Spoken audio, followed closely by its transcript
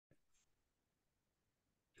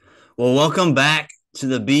Well, welcome back to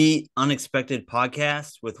the Be Unexpected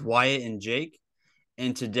podcast with Wyatt and Jake.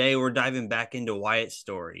 And today we're diving back into Wyatt's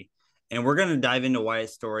story. And we're going to dive into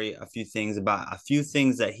Wyatt's story a few things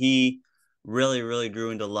that he really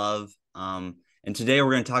grew into love. And today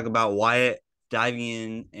we're going to talk about Wyatt diving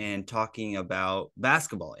in and talking about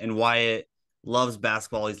basketball. And Wyatt loves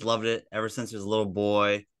basketball. He's loved it ever since he was a little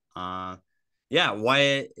boy. Uh, yeah,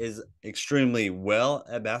 Wyatt is extremely well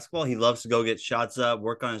at basketball. He loves to go get shots up,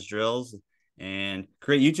 work on his drills, and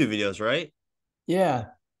create YouTube videos, right? Yeah,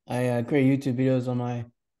 I create YouTube videos on my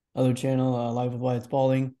other channel, Life with Wyatt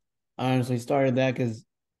Spalding. I honestly started that because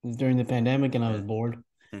it was during the pandemic and I was Yeah. bored.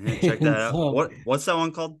 Check that And out. so, What's that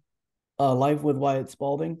one called? Life with Wyatt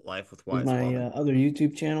Spalding Life with is Wyatt my Spalding. other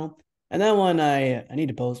YouTube channel. And that one I need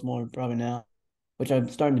to post more probably now, which I'm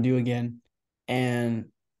starting to do again. And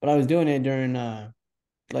but I was doing it during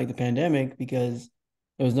like the pandemic because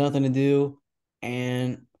there was nothing to do,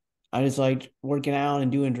 and I just liked working out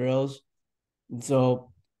and doing drills. And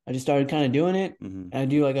so I just started kind of doing it. Hmm. And I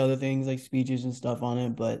do like other things like speeches and stuff on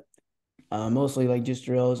it, but mostly like just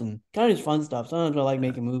drills and kind of just fun stuff. Sometimes I like Yeah.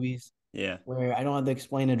 making movies Yeah. where I don't have to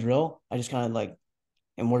explain a drill. I just kind of like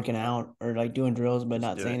am working out or like doing drills, but Just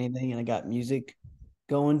not do saying it. anything. And I got music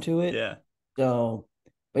going to it. Yeah. So,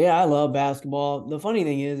 but yeah, I love basketball. The funny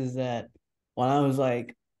thing is that when I was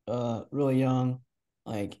like really young,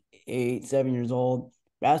 like 8, 7 years old,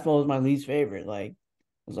 basketball was my least favorite. Like it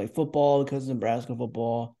was like football because of Nebraska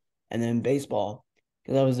football, and then baseball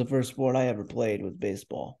because that was the first sport I ever played was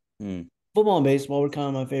baseball. Mm. Football and baseball were kind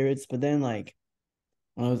of my favorites, but then like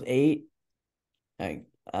when I was eight, like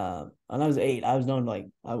when I was eight, I was known like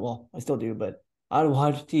I still do, but I'd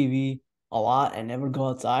watch TV a lot and never go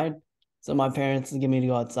outside. So my parents would get me to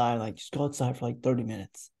go outside, like just go outside for like 30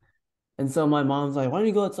 minutes. And so my mom's like, why don't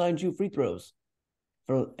you go outside and shoot free throws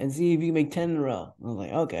for and see if you can make 10 in a row? I was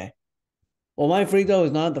like, okay. Well, my free throw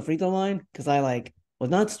is not the free throw line because I like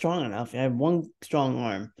was not strong enough. I have one strong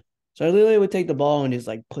arm. So I literally would take the ball and just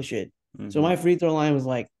like push it. So Hmm. my free throw line was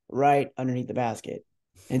like right underneath the basket.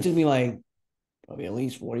 And it took me like probably at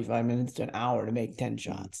least 45 minutes to an hour to make 10 Hmm.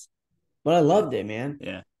 shots. But I Yeah. loved it, man.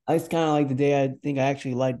 Yeah. It's kind of like the day I think I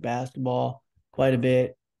actually liked basketball quite a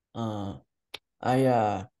bit. Uh, I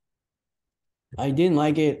uh, I didn't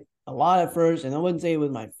like it a lot at first, and I wouldn't say it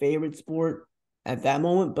was my favorite sport at that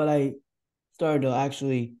moment, but I started to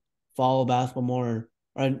actually follow basketball more.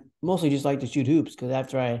 I mostly just like to shoot hoops because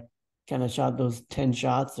after I kind of shot those 10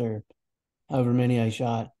 shots or however many I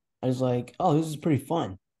shot, I was like, oh, this is pretty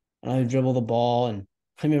fun. And I dribble the ball, and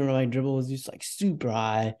I remember my dribble was just like super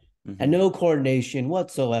high and Hmm. no coordination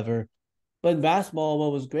whatsoever. But in basketball,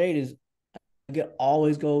 what was great is I could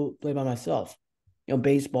always go play by myself.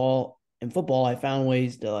 Baseball and football, I found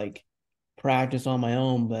ways to like practice on my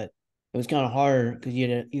own, but it was kind of harder because you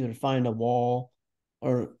had to either find a wall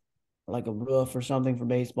or like a roof or something for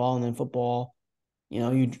baseball, and then football,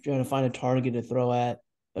 you try to find a target to throw at.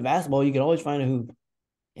 But basketball, you could always find a hoop.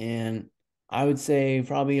 And I would say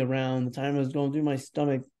probably around the time I was going through my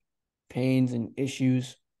stomach pains and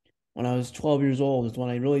issues when I was 12 years old is when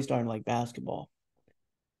I really started like basketball.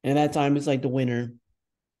 And at that time, it's like the winter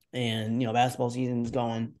and, basketball season's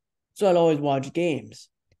going. So I'd always watch games.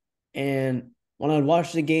 And when I'd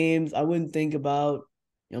watch the games, I wouldn't think about,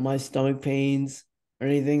 my stomach pains or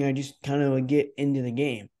anything. I just kind of would get into the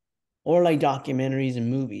game or like documentaries and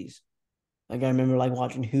movies. Like I remember like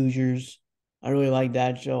watching Hoosiers. I really liked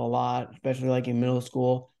that show a lot, especially like in middle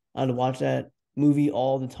school. I'd watch that movie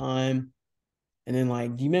all the time. And then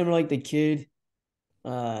like, do you remember like the kid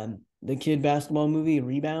basketball movie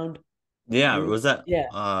Rebound? Yeah. Was that?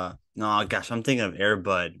 Yeah. No, gosh, I'm thinking of Air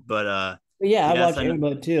Bud, but But yeah, I yes, watched I know. Air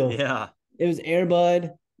Bud too. Yeah. It was Air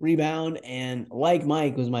Bud, Rebound, and Like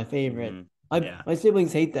Mike was my favorite. Hmm. My Yeah. my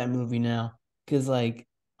siblings hate that movie now because like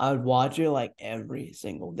I would watch it like every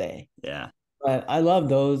single day. Yeah. But I love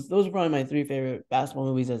those. Those are probably my three favorite basketball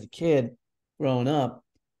movies as a kid growing up.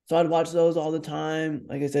 So I'd watch those all the time.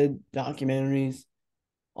 Like I said, documentaries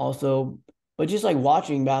also, but just like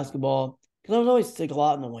watching basketball because I was always sick a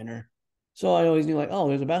lot in the winter. So I always knew like, oh,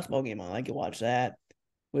 there's a basketball game on. I could watch that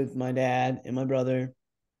with my dad and my brother.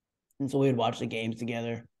 And so we'd watch the games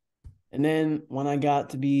together. And then when I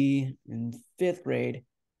got to be in fifth grade,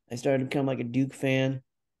 I started to become like a Duke fan.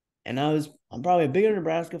 And I'm probably a bigger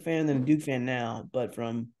Nebraska fan than a Duke fan now, but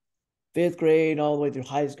from fifth grade all the way through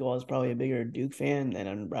high school, I was probably a bigger Duke fan than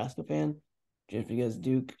a Nebraska fan, just because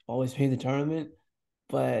Duke always made the tournament.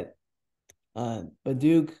 But but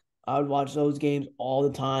Duke, I would watch those games all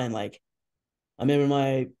the time. Like I remember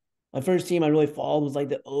my first team I really followed was like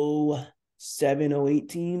the 07, 08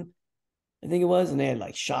 team, I think it was, and they had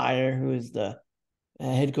like Shire, who was the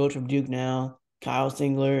head coach from Duke now, Kyle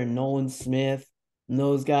Singler and Nolan Smith, and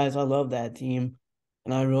those guys. I love that team,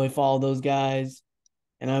 and I really follow those guys.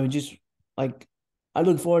 And I would just like, I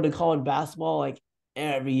look forward to college basketball like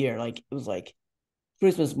every year. Like it was like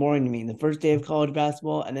Christmas morning to me, the first day of college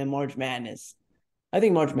basketball, and then March Madness. I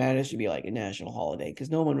think March Madness should be like a national holiday because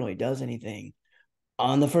no one really does anything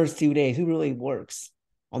on the first 2 days. Who really works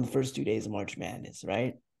on the first 2 days of March Madness,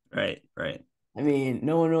 right? Right, right. I mean,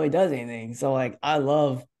 no one really does anything. So like I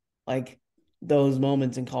love like those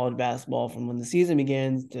moments in college basketball from when the season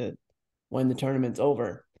begins to when the tournament's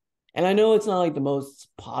over. And I know it's not like the most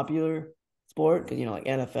popular sport because like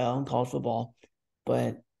NFL and college football,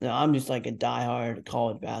 but I'm just like a diehard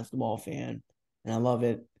college basketball fan and I love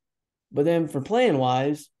it. But then for playing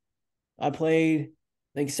wise, I played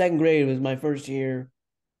like second grade was my first year.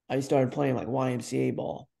 I started playing like YMCA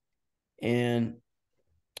ball. And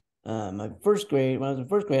my first grade, when I was in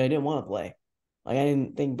first grade, I didn't want to play. Like I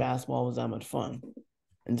didn't think basketball was that much fun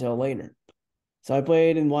until later. So I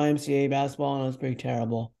played in YMCA basketball and I was pretty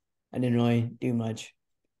terrible. I didn't really do much.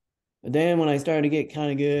 But then when I started to get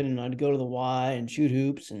kind of good and I'd go to the Y and shoot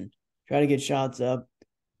hoops and try to get shots up,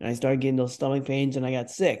 and I started getting those stomach pains and I got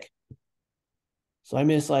sick. So I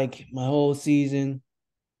missed like my whole season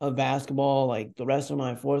of basketball, like the rest of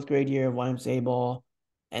my fourth grade year of YMCA ball,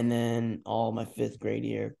 and then all my fifth grade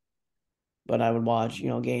year. But I would watch,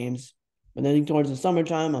 games. But then towards the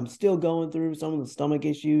summertime, I'm still going through some of the stomach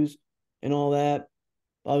issues and all that.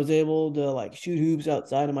 I was able to like shoot hoops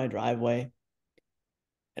outside of my driveway.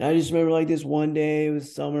 And I just remember like this one day, it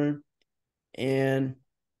was summer, and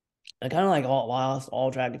I kind of like all lost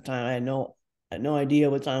all track of time. I had no idea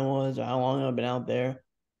what time it was or how long I'd been out there.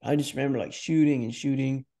 I just remember like shooting and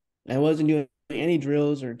shooting. And I wasn't doing any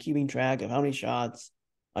drills or keeping track of how many shots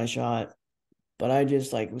I shot. But I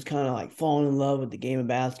just like was kind of like falling in love with the game of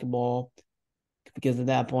basketball because at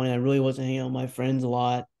that point I really wasn't hanging out with my friends a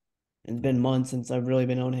lot. And it's been months since I've really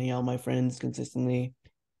been able to hang out with my friends consistently.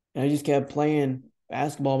 And I just kept playing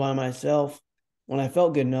basketball by myself when I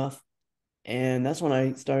felt good enough. And that's when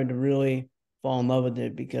I started to really fall in love with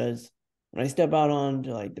it because when I step out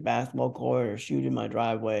onto like the basketball court or shoot in my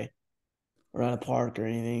driveway or at a park or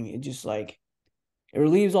anything, it just like it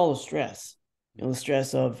relieves all the stress. The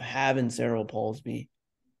stress of having cerebral palsy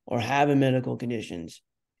or having medical conditions.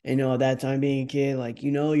 And, at that time being a kid, like,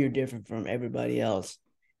 you're different from everybody else.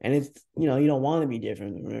 And it's, you don't want to be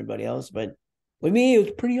different from everybody else. But with me, it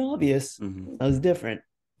was pretty obvious Mm-hmm. I was different.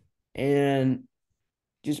 And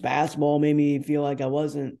just basketball made me feel like I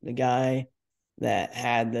wasn't the guy that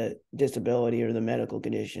had the disability or the medical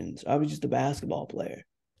conditions. I was just a basketball player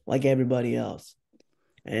like everybody else.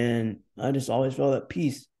 And I just always felt at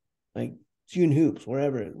peace, like shooting hoops,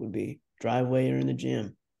 wherever it would be, driveway or in the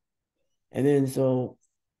gym. And then so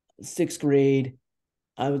sixth grade,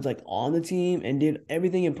 I was like on the team and did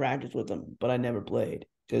everything in practice with them, but I never played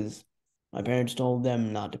because my parents told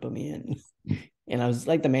them not to put me in. And I was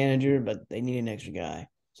like the manager, but they needed an extra guy.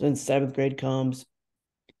 So then seventh grade comes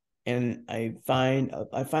and I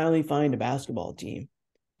finally find a basketball team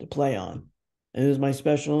to play on. And it was my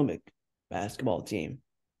Special Olympic basketball team.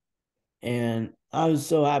 And I was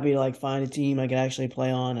so happy to like find a team I could actually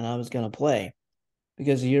play on and I was gonna play.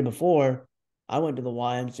 Because the year before, I went to the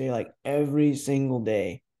YMCA like every single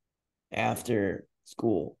day after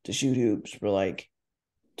school to shoot hoops for like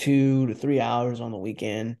 2 to 3 hours on the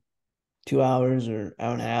weekend, 2 hours or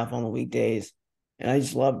hour and a half on the weekdays. And I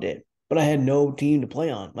just loved it. But I had no team to play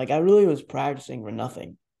on. Like I really was practicing for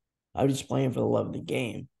nothing. I was just playing for the love of the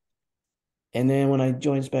game. And then when I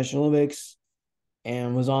joined Special Olympics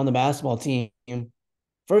and was on the basketball team,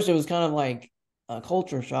 first it was kind of like a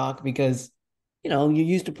culture shock because, you're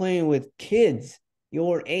used to playing with kids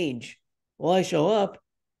your age. Well, I show up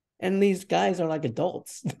and these guys are like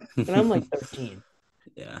adults and I'm like 13.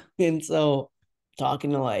 Yeah. And so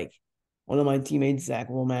talking to like one of my teammates, Zach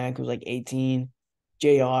Womack, who's like 18,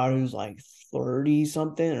 JR, who's like 30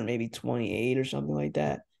 something, or maybe 28 or something like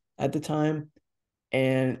that at the time.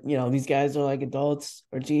 And, these guys are like adults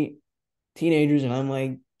or teenagers, and I'm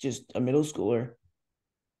like just a middle schooler.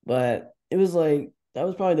 But it was like, that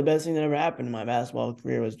was probably the best thing that ever happened in my basketball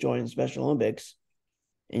career was joining Special Olympics.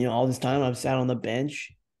 And, all this time I've sat on the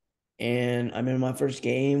bench. And I remember my first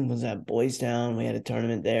game was at Boys Town. We had a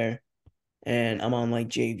tournament there. And I'm on like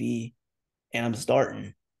JV and I'm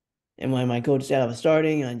starting. And when my coach said I was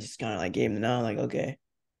starting, I just kind of like gave him the nod, like, okay.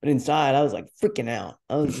 But inside, I was like freaking out.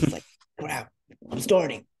 I was just like, crap, I'm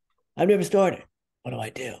starting. I've never started. What do I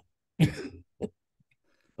do?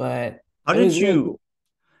 But How it did was really you cool.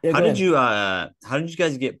 Yeah, how go did ahead. you how did you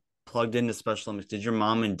guys get plugged into Special Olympics? Did your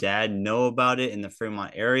mom and dad know about it in the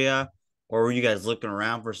Fremont area? or were you guys looking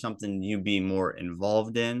around for something you'd be more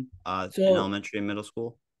involved in So elementary and middle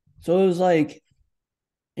school? so it was like,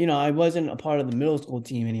 I wasn't a part of the middle school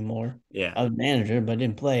team anymore. Yeah. I was manager, but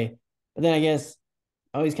didn't play. But then I guess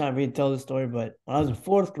I always kind of read tell the story. But when I was in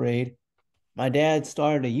fourth grade, my dad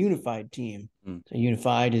started a unified team. Mm-hmm. So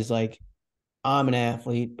unified is like I'm an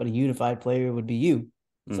athlete, but a unified player would be you,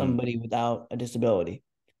 Mm-hmm. somebody without a disability.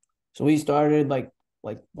 So we started like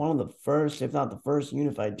one of the first, if not the first,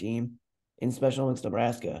 unified team in Special Olympics,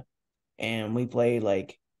 Nebraska, and we played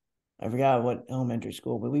like I forgot what elementary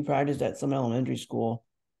school, but we practiced at some elementary school,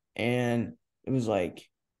 and it was like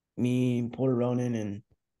me, Porter Ronan, and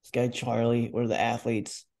this guy Charlie were the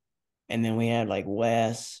athletes, and then we had like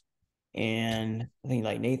Wes, and I think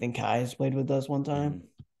like Nathan Kais played with us one time,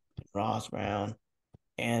 Mm-hmm. Ross Brown,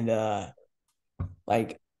 and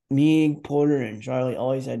like me, Porter, and Charlie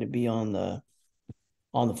always had to be on the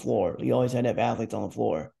floor. We always had to have athletes on the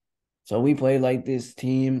floor. So we played like this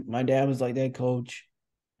team. My dad was like that coach.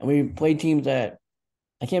 And we played teams that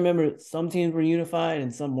I can't remember. Some teams were unified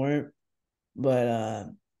and some weren't. But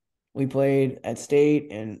we played at state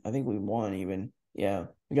and I think we won even. Yeah.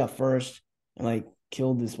 We got first and like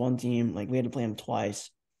killed this one team. Like we had to play them twice.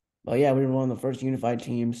 But yeah, we were one of the first unified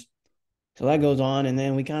teams. So that goes on. And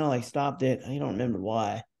then we kind of like stopped it. I don't remember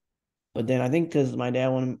why. But then I think because my dad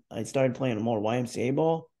wanted, I started playing more YMCA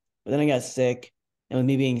ball. But then I got sick, and with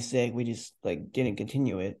me being sick, we just like didn't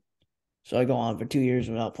continue it. So I go on for 2 years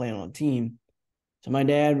without playing on a team. So my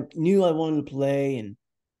dad knew I wanted to play, and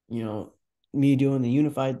you know, me doing the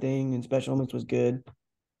unified thing and Special Olympics was good.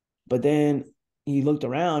 But then he looked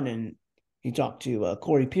around and he talked to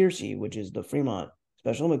Corey Piercy, which is the Fremont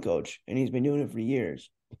Special Olympic coach, and he's been doing it for years.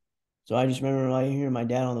 So I just remember like hearing my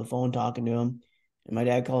dad on the phone talking to him, and my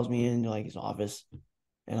dad calls me into like his office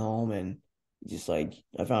at home, and just like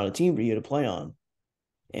I found a team for you to play on,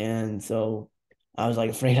 and so I was like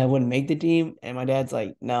afraid I wouldn't make the team, and my dad's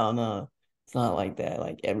like, no, no, it's not like that.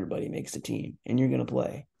 Like everybody makes the team, and you're gonna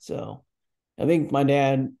play. So I think my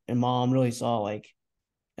dad and mom really saw like,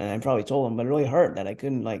 and I probably told them, but it really hurt that I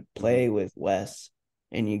couldn't like Mm-hmm. play with Wes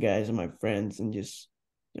and you guys and my friends, and just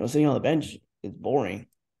sitting on the bench is boring.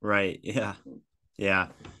 Right. Yeah. Yeah.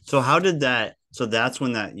 So how did that? So that's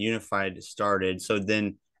when that unified started. So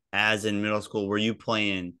then, as in middle school, were you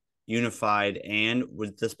playing unified and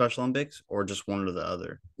with the Special Olympics, or just one or the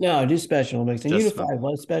other? No, just Special Olympics. And Just Unified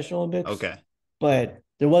was Special Olympics, okay. but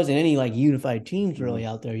there wasn't any like unified teams Mm-hmm. really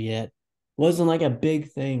out there yet. It wasn't like a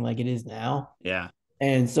big thing like it is now. Yeah.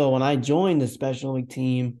 And so when I joined the Special Olympic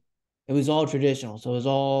team, it was all traditional. So it was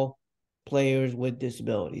all players with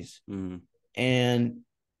disabilities. Mm-hmm. And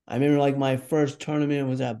I remember like my first tournament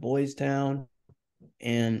was at Boys Town,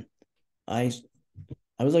 and I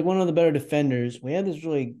I was like one of the better defenders. We had this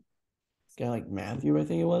really guy like Matthew, I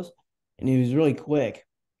think it was, and he was really quick.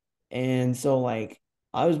 And so like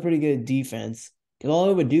I was pretty good at defense because all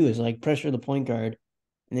I would do is like pressure the point guard,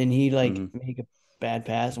 and then he'd like Mm-hmm. make a bad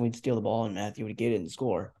pass and we'd steal the ball and Matthew would get it and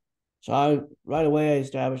score. So I right away I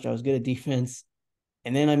established I was good at defense,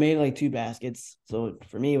 and then I made like two baskets. So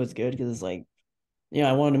for me it was good because it's like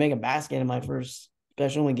I wanted to make a basket in my first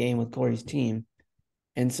special only game with Corey's team,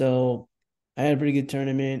 and so I had a pretty good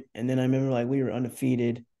tournament. And then I remember like we were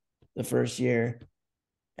undefeated the first year,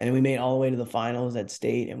 and then we made all the way to the finals at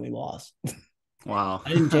state and we lost. Wow. I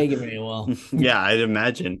didn't take it very well. Yeah, I'd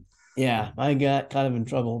imagine. Yeah, I got kind of in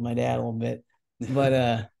trouble with my dad a little bit, but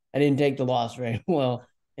I didn't take the loss very well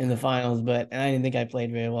in the finals. But and I didn't think I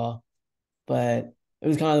played very well. But it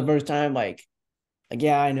was kind of the first time, like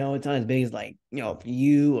yeah, I know it's not as big as like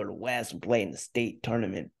you or Wes play in the state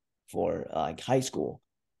tournament for like high school,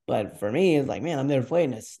 but for me, it's like man, I've never played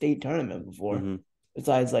in a state tournament before. Mm-hmm.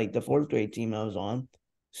 Besides like the fourth grade team I was on,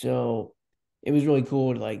 so it was really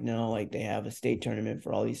cool to like know like they have a state tournament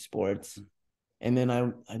for all these sports. And then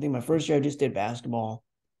I think my first year I just did basketball.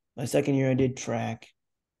 My second year I did track,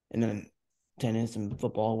 and then tennis and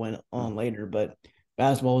football went on later. But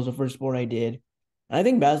basketball was the first sport I did. And I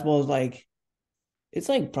think basketball is like it's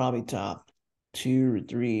like probably top two or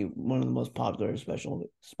three, one of the most popular Mm-hmm.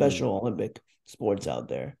 special Olympic sports out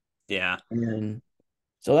there. Yeah. And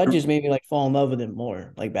so that just made me like fall in love with it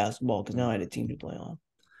more, like basketball, because now I had a team to play on.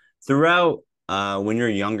 Throughout when you're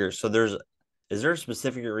younger, so there's is there a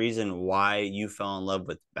specific reason why you fell in love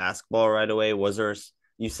with basketball right away? Was there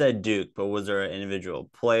you said Duke, but was there an individual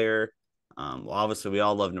player? Well, obviously we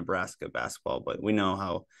all love Nebraska basketball, but we know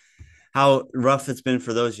how rough it's been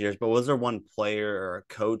for those years. But was there one player or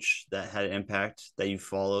a coach that had an impact that you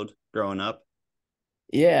followed growing up?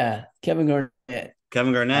 Yeah, Kevin Garnett.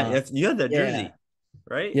 Kevin Garnett, Uh, you had that yeah, jersey,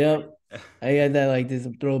 right? yep. I had that like this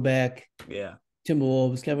throwback. Yeah.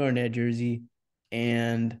 Timberwolves, Kevin Garnett jersey,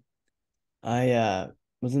 and I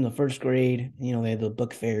was in the first grade. They had the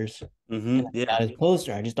book fairs, and I Yeah. got his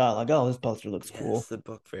poster. I just thought like, oh, this poster looks Yes, cool. the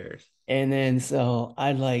book fairs. And then so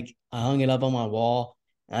I hung it up on my wall.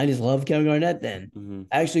 And I just loved Kevin Garnett then. Mm-hmm.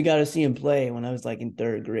 I actually got to see him play when I was like in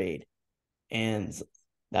third grade. And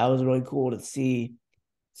that was really cool to see.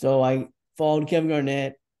 So I followed Kevin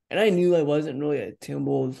Garnett, and I knew I wasn't really a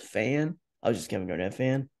Timberwolves fan. I was just Kevin Garnett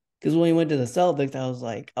fan. Because when he went to the Celtics, I was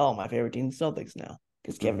like, oh, my favorite team is the Celtics now.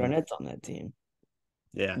 Because Kevin Mm-hmm. Garnett's on that team.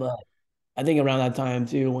 Yeah. But I think around that time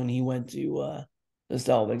too, when he went to the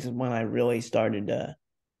Celtics, is when I really started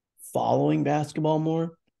following basketball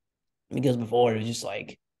more. Because before it was just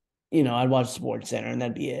like, I'd watch Sports Center and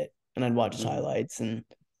that'd be it. And I'd watch his Mm-hmm. highlights and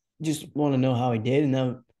just want to know how he did. And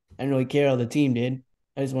then I didn't really care how the team did.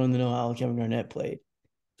 I just wanted to know how Kevin Garnett played.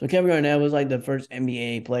 So Kevin Garnett was like the first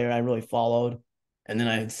NBA player I really followed. And then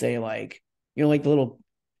I'd say like, like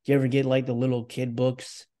you ever get like the little kid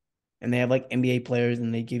books and they have like NBA players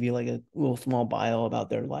and they give you like a little small bio about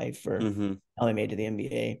their life or Mm-hmm. how they made it to the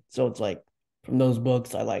NBA. So it's like from those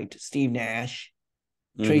books, I liked Steve Nash,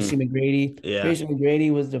 Mm-hmm. Tracy McGrady. Yeah. Tracy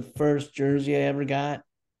McGrady was the first jersey I ever got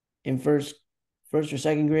in first or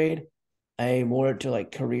second grade. I wore it to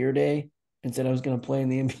like career day and said I was going to play in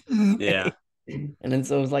the Yeah. NBA. And then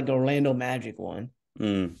so it was like Orlando Magic one.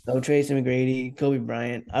 Mm. So Tracy McGrady, Kobe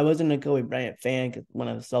Bryant. I wasn't a Kobe Bryant fan when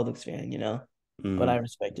I was a Celtics fan, but I Mm-hmm.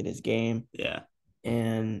 respected his game. Yeah.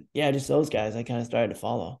 And yeah, just those guys I kind of started to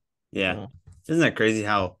follow. Yeah. So Isn't that crazy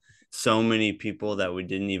how so many people that we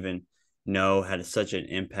didn't even know had such an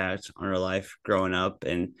impact on our life growing up?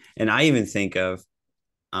 And I even think of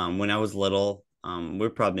when I was little, we're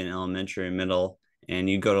probably in elementary and middle, and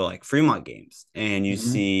you go to like Fremont games and you mhm.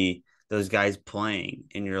 see those guys playing,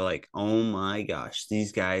 and you're like, oh my gosh,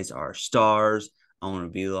 these guys are stars. I want to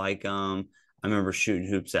be like them. I remember shooting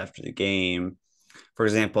hoops after the game. For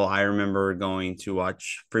example, I remember going to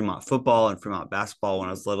watch Fremont football and Fremont basketball when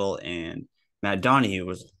I was little, and Matt Donahue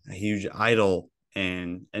was a huge idol,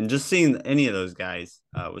 and just seeing any of those guys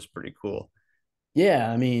was pretty cool.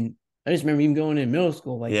 Yeah, I mean, I just remember even going in middle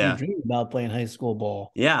school, like you Yeah, dream about playing high school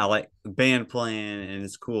ball. yeah, like band playing, and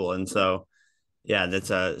it's cool, and so yeah, that's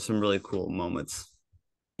some really cool moments.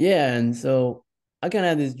 Yeah, and so I kind of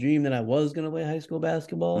had this dream that I was gonna play high school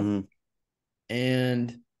basketball, Hmm.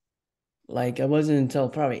 and like I wasn't until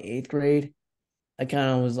probably eighth grade. I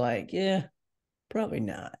kind of was like, yeah, probably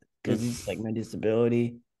not, because it's like my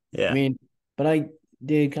disability. I Yeah. mean, but I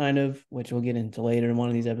did kind of, which we'll get into later in one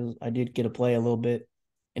of these episodes. I did get to play a little bit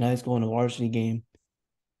in high school in a varsity game,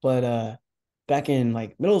 but back in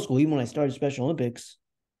like middle school, even when I started Special Olympics,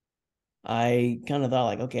 I kind of thought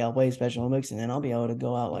like, okay, I'll play Special Olympics and then I'll be able to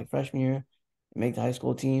go out like freshman year and make the high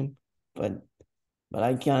school team. But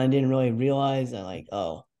I kind of didn't really realize that like,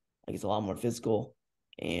 oh, like it's a lot more physical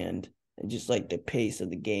and just like the pace of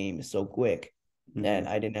the game is so quick Hmm. that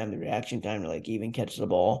I didn't have the reaction time to like even catch the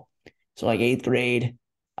ball. So like eighth grade,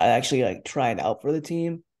 I actually like tried out for the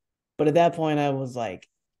team. But at that point I was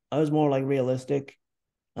more like realistic.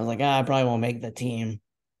 I was like, I probably won't make the team.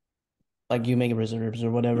 Like you make reserves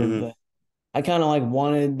or whatever. Hmm. But I kind of like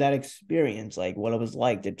wanted that experience, like what it was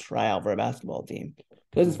like to try out for a basketball team.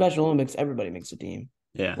 Because in Hmm. Special Olympics, everybody makes a team,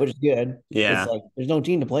 Yeah. which is good. It's Yeah. like there's no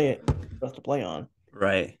team to play it for us to play on.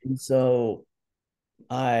 Right. And so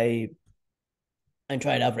I I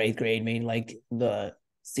tried out for eighth grade, made like the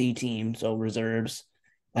C team, so reserves.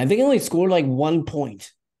 I think I only scored like 1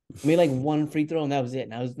 point. I made like one free throw and that was it.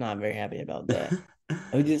 And I was not very happy about that.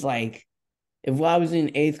 I was just like, if I was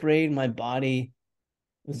in eighth grade, my body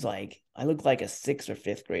was like I looked like a sixth or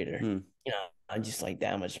fifth grader. Hmm. I'm just like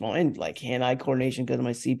that much small and like hand-eye coordination because of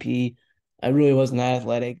my CP. I really wasn't that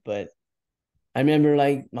athletic, but I remember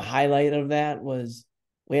like my highlight of that was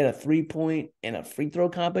we had a 3 point and a free throw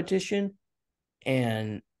competition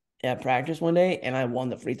and at practice one day, and I won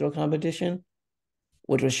the free throw competition,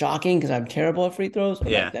 which was shocking because I'm terrible at free throws, or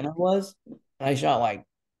back Yeah. then I was. I shot like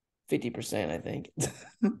 50%, I think.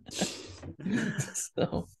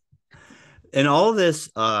 So And all this,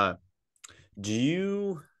 do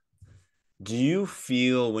you do you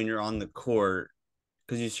feel when you're on the court,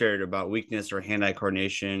 because you shared about weakness or hand-eye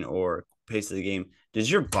coordination or pace of the game, does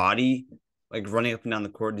your body like running up and down the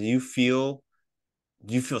court, do you feel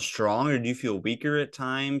strong or do you feel weaker at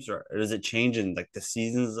times, or does it change in like the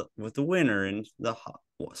seasons with the winter and the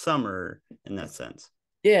summer in that sense?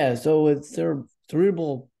 yeah, so with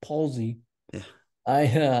cerebral palsy, Yeah.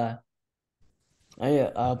 I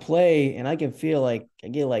play and I can feel like I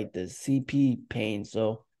get like the CP pain.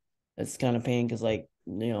 So that's kind of pain because like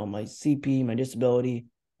my CP, my disability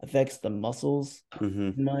affects the muscles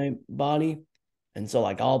Mm-hmm. in my body. And so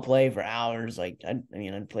like I'll play for hours. Like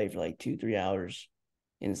I'd play for like 2-3 hours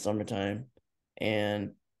in the summertime,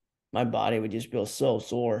 and my body would just feel so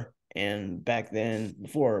sore. And back then,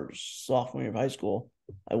 before sophomore year of high school,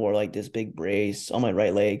 I wore like this big brace on my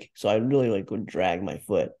right leg, so I really like would drag my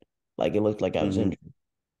foot, like it looked like I was Mm-hmm. injured.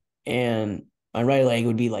 And my right leg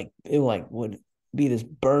would be like would be this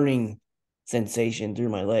burning sensation through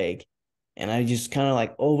my leg, and I just kind of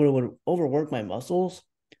like would overwork my muscles.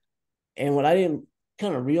 And what I didn't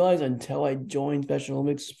kind of realize until I joined Special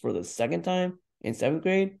Olympics for the second time in seventh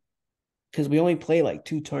grade, because we only play like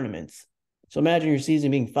 2 tournaments. So imagine your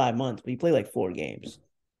season being 5 months, but you play like 4 games.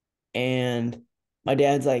 And my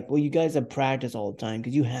dad's like, well, you guys have practice all the time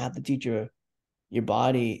because you have to teach your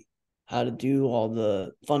body how to do all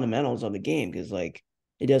the fundamentals of the game because like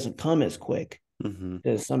it doesn't come as quick Mm-hmm.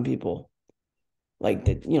 as some people like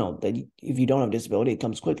that, that if you don't have disability, it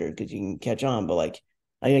comes quicker because you can catch on. But like,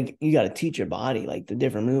 I think you got to teach your body like the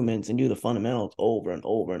different movements and do the fundamentals over and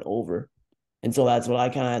over and over. And so that's what I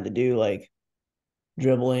kind of had to do, like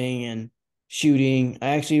dribbling and shooting. I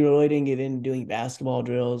actually really didn't get into doing basketball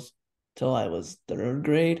drills till I was third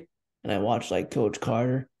grade, and I watched like Coach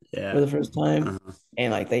Carter for Yeah. the first time, Uh-huh.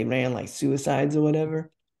 and like they ran like suicides or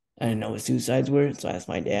whatever. I didn't know what suicides were, so I asked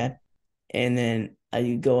my dad, and then I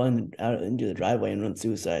would go on out into the driveway and run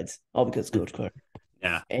suicides, all because Coach Carter.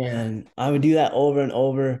 Yeah. And I would do that over and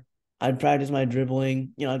over. I'd practice my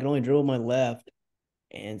dribbling. I could only dribble my left,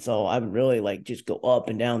 and so I would really like just go up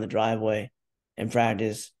and down the driveway and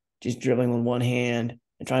practice just dribbling with one hand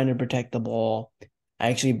and trying to protect the ball. I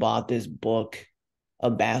actually bought this book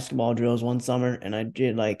of basketball drills one summer, and I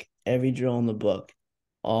did like every drill in the book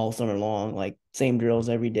all summer long, like same drills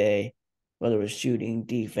every day, whether it was shooting,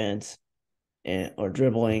 defense, or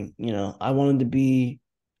dribbling. I wanted to be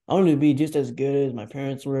just as good as my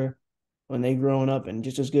parents were when they growing up, and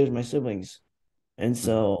just as good as my siblings. And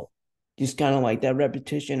so just kind of like that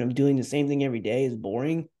repetition of doing the same thing every day is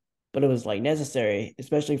boring, but it was like necessary,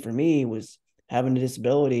 especially for me, was having a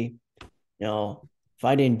disability. You know, if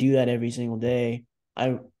I didn't do that every single day,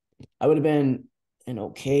 I I would have been an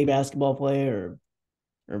okay basketball player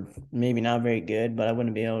or maybe not very good, but I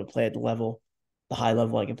wouldn't be able to play at the high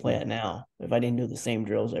level I can play at now if I didn't do the same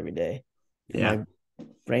drills every day. And Yeah. my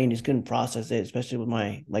brain just couldn't process it, especially with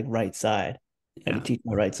my like right side. I had to Yeah. teach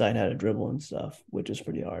my right side how to dribble and stuff, which is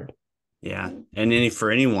pretty hard. Yeah. And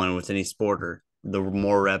for anyone with any sporter, the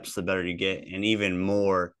more reps, the better you get, and even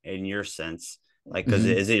more in your sense. Like, because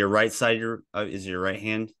Mhm. is it your right side? Is it your right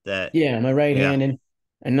hand that? Yeah, my right Yeah. hand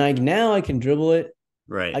and like now I can dribble it.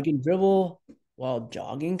 I Right. can dribble while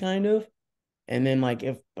jogging kind of. And then like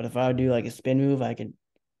if I would do like a spin move, I could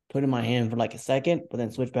put in my hand for like a second, but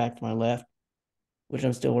then switch back to my left, which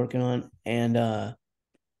I'm still working on. And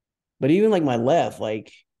but even like my left,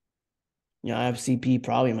 like I have CP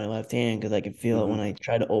probably in my left hand because I can feel it Mm-hmm. when I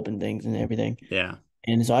try to open things and everything. Yeah.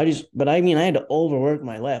 And so but I mean, I had to overwork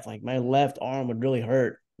my left. Like my left arm would really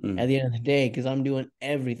hurt at Mm. the end of the day because I'm doing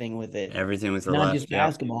everything with it. Everything with the Not just left. Yep.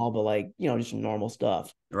 basketball, but like, just normal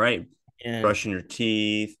stuff. Right. And Brushing your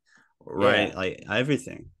teeth. Right. yeah, Like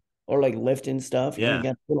everything. or like lifting stuff, you Yeah.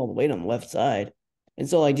 got to put all the weight on the left side. And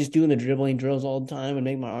so like just doing the dribbling drills all the time would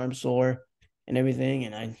make my arms sore and everything.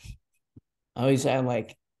 And I always had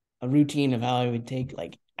like a routine of how I would take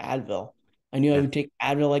like Advil. I knew I Yeah. would take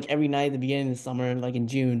Advil like every night at the beginning of the summer, like in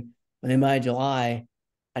June. But then by July,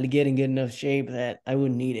 I'd get in good enough shape that I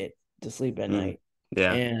wouldn't need it to sleep at Mm. night.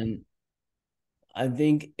 Yeah. And I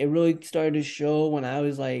think it really started to show when I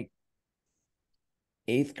was like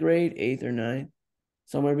eighth grade, eighth or ninth,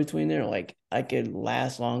 somewhere between there. Like I could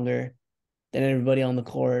last longer than everybody on the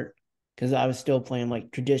court because I was still playing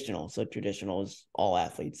like traditional. So traditional is all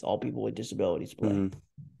athletes, all people with disabilities play. Mm-hmm.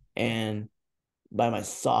 And by my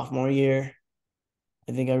sophomore year,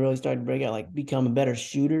 I think I really started to break out, like become a better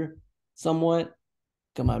shooter somewhat.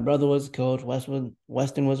 Because my brother was the coach,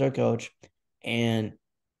 Weston was our coach, and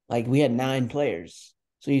like we had 9 players.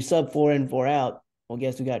 So you sub 4 in, 4 out. Well,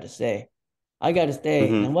 guess who got to stay? I got to stay,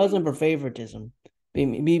 and it Mm-hmm. wasn't for favoritism.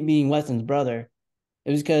 Me being Weston's brother,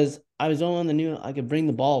 it was because I was the only one that knew I could bring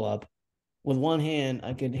the ball up with one hand.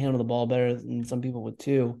 I could handle the ball better than some people with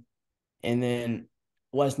two. And then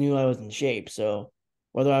Wes knew I was in shape. So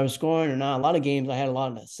whether I was scoring or not, a lot of games I had a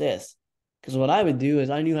lot of assists. Because what I would do is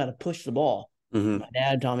I knew how to push the ball. Mm-hmm. My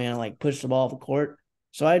dad taught me how to like push the ball off the court.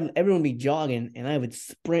 So everyone would be jogging and I would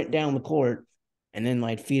sprint down the court and then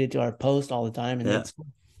like feed it to our post all the time and Yeah. they'd score.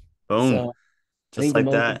 Boom. So I Just think the like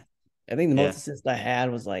most that. I think the Yeah. most assists I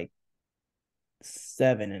had was like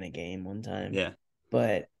 7 in a game one time. Yeah.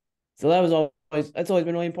 But so that was always that's always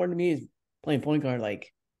been really important to me is playing point guard.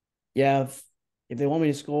 Like, yeah, if they want me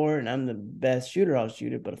to score and I'm the best shooter, I'll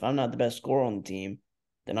shoot it. But if I'm not the best scorer on the team,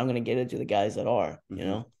 then I'm gonna get it to the guys that are, you Mm-hmm.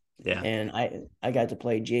 know. Yeah. And I got to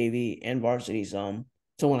play JV and varsity some.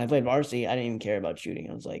 So when I played varsity, I didn't even care about shooting.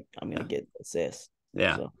 I was like, I'm gonna Yeah. get assists.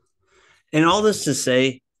 Yeah. So And all this to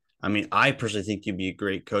say, I mean, I personally think you'd be a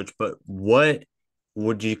great coach, but what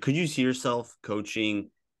could you see yourself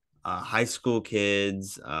coaching high school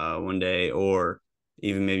kids one day or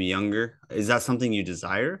even maybe younger? Is that something you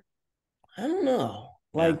desire? I don't know.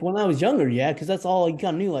 Yeah. Like when I was younger, yeah, because that's all I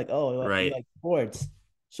kind of knew. Like, oh, you Right. like sports,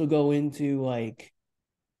 so go into like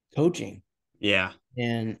coaching. Yeah.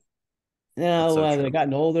 And That's now so as I true.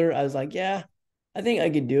 gotten older, I was like, yeah, I think I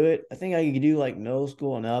could do it. I think I could do like middle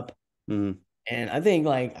school and up. Mm-hmm. And I think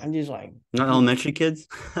like I'm just like, Not elementary kids.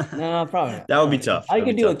 no, probably not. That would be No, tough. I That'd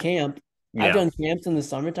be could do a tough. camp. I've Yeah. done camps in the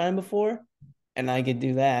summertime before, and I could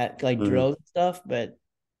do that, like Mm-hmm. drills and stuff. But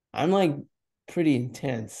I'm like pretty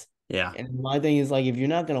intense. Yeah. And my thing is like, if you're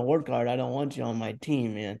not gonna work hard, I don't want you on my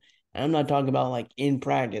team, man. And I'm not talking about like in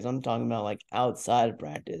practice. I'm talking about like outside of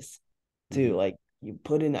practice Mm-hmm. too. Like you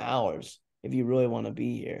put in the hours if you really want to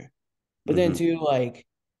be here. But then Mm-hmm. too, like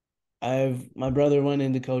I've my brother went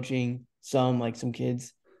into coaching some like some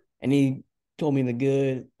kids, and he told me the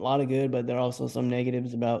good, a lot of good, but there are also some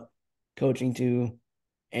negatives about coaching too.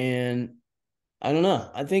 And I don't know.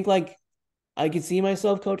 I think like I could see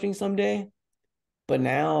myself coaching someday, but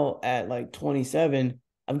now at like 27,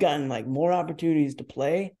 I've gotten like more opportunities to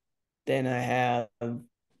play than I have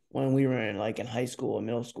when we were in like in high school and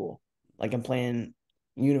middle school. Like I'm playing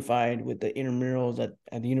unified with the intramurals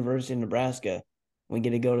at the University of Nebraska. We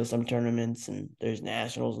get to go to some tournaments and there's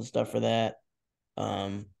nationals and stuff for that.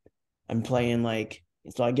 Um, I'm playing like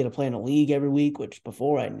so I get to play in a league every week, which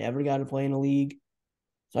before I never got to play in a league.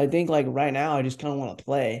 So I think like right now I just kind of want to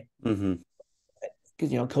play Mm-hmm.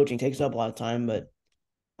 because coaching takes up a lot of time, but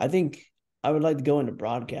I think I would like to go into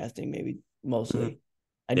broadcasting maybe Mm-hmm. mostly.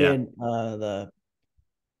 I Yeah. did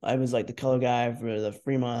I was like the color guy for the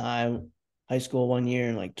Fremont High School one year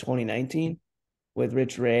in like 2019 with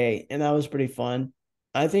Rich Ray, and that was pretty fun.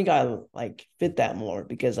 I think I like fit that more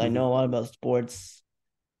because I Mm-hmm. know a lot about sports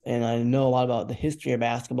and I know a lot about the history of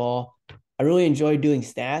basketball. I really enjoyed doing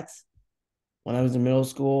stats when I was in middle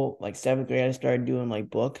school, like seventh grade. I started doing like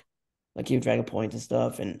book, like keep track of points and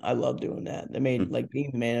stuff, and I love doing that. That made like being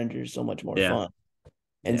the manager so much more Yeah. fun.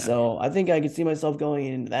 And Yeah. so I think I could see myself going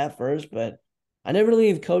into that first, but I never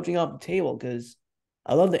leave coaching off the table because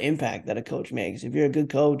I love the impact that a coach makes. If you're a good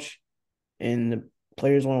coach and the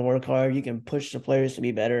players want to work hard, you can push the players to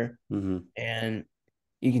be better, Mm-hmm. and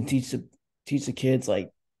you can teach the kids like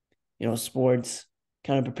sports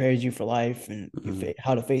kind of prepares you for life and Mm-hmm.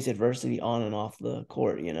 how to face adversity on and off the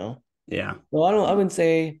court. Yeah. So I wouldn't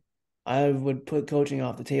say I would put coaching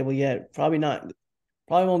off the table yet. Probably not.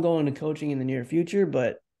 Probably won't go into coaching in the near future,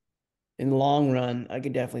 but in the long run, I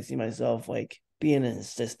could definitely see myself like being an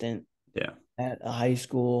assistant Yeah. at a high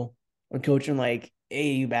school or coaching like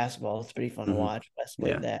AAU basketball. It's pretty fun to Mm-hmm. watch. Best Yeah.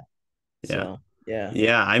 played that. Yeah. So yeah.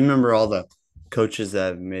 Yeah. I remember all the coaches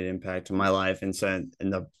that have made impact in my life. And so,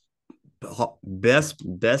 and the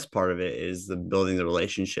best part of it is the building the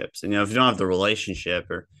relationships. And if you don't have the relationship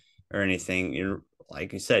or anything, you're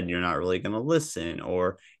like you said, you're not really going to listen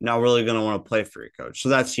or you're not really going to want to play for your coach. So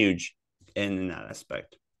that's huge in that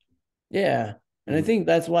aspect. Yeah. And I Mm-hmm. think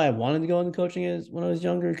that's why I wanted to go into coaching is when I was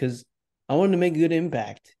younger, because I wanted to make a good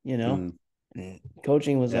impact. Mm-hmm. And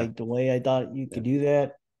coaching was Yeah. like the way I thought you Yeah. could do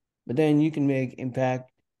that. But then you can make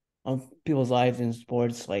impact on people's lives in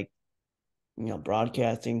sports, like,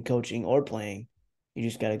 broadcasting, coaching, or playing. You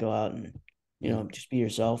just got to go out and, Mm-hmm. just be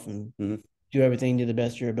yourself and Mm-hmm. do everything to the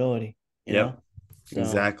best of your ability, you Yep. know? So,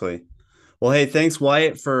 Exactly. Well, hey, thanks,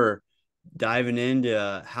 Wyatt, for diving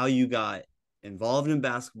into how you got involved in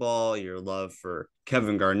basketball, your love for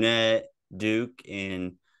Kevin Garnett, Duke,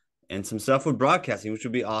 and some stuff with broadcasting, which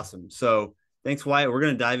would be awesome. So thanks, Wyatt. We're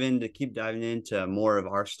gonna keep diving into more of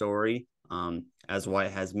our story. As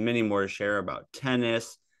Wyatt has many more to share about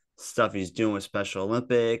tennis, stuff he's doing with Special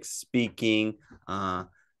Olympics, speaking.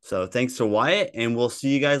 So thanks to Wyatt, and we'll see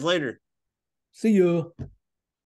you guys later. see you.